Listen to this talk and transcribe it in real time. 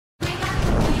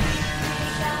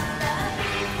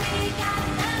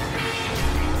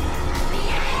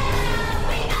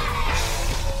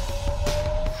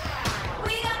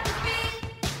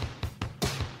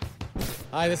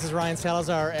Hi, this is Ryan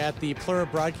Salazar at the Plura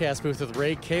broadcast booth with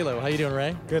Ray Kalo. How you doing,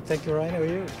 Ray? Good, thank you, Ryan. How are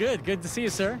you? Good to see you,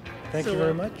 sir. Thank you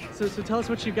very much. So tell us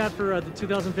what you got for the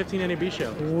 2015 NAB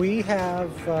show. We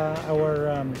have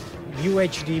our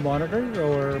UHD monitor,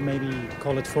 or maybe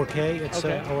call it 4K. It's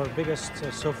our biggest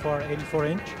so far,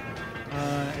 84-inch.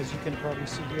 As you can probably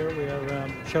see here, we are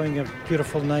showing a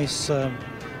beautiful, nice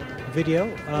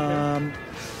video.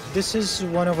 This is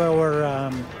one of our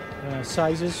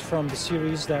sizes from the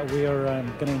series that we are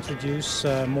going to introduce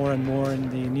more and more in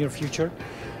the near future.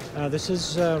 This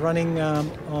is running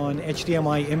on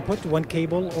HDMI input, one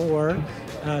cable, or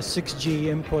 6G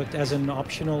input as an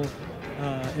optional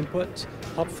input.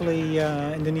 Hopefully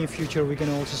in the near future we can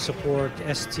also support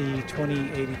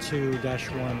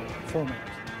ST2082-1 format.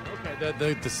 Okay,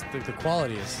 the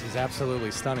quality is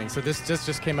absolutely stunning. So this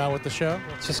just came out with the show?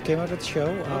 It just came out with the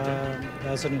show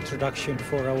as an introduction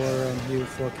for our new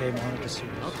 4K monitor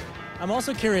series. Okay. I'm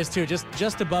also curious too,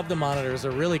 just above the monitor is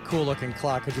a really cool looking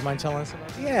clock. Could you mind telling us about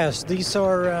that? Yes, these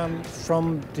are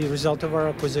from the result of our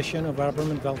acquisition of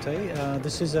Aberman Velte.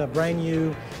 This is a brand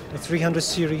new 300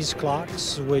 series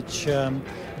clocks, which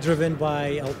driven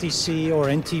by LTC or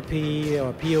NTP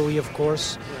or PoE, of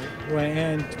course.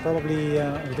 And probably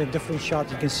with a different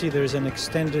shot, you can see there's an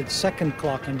extended second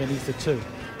clock underneath the two.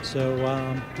 So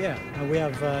we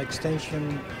have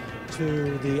extension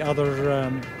to the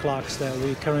other clocks that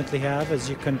we currently have. As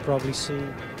you can probably see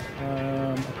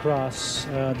across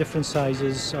different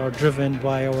sizes are driven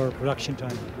by our production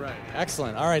time. Right.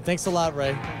 Excellent. All right. Thanks a lot,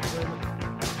 Ray.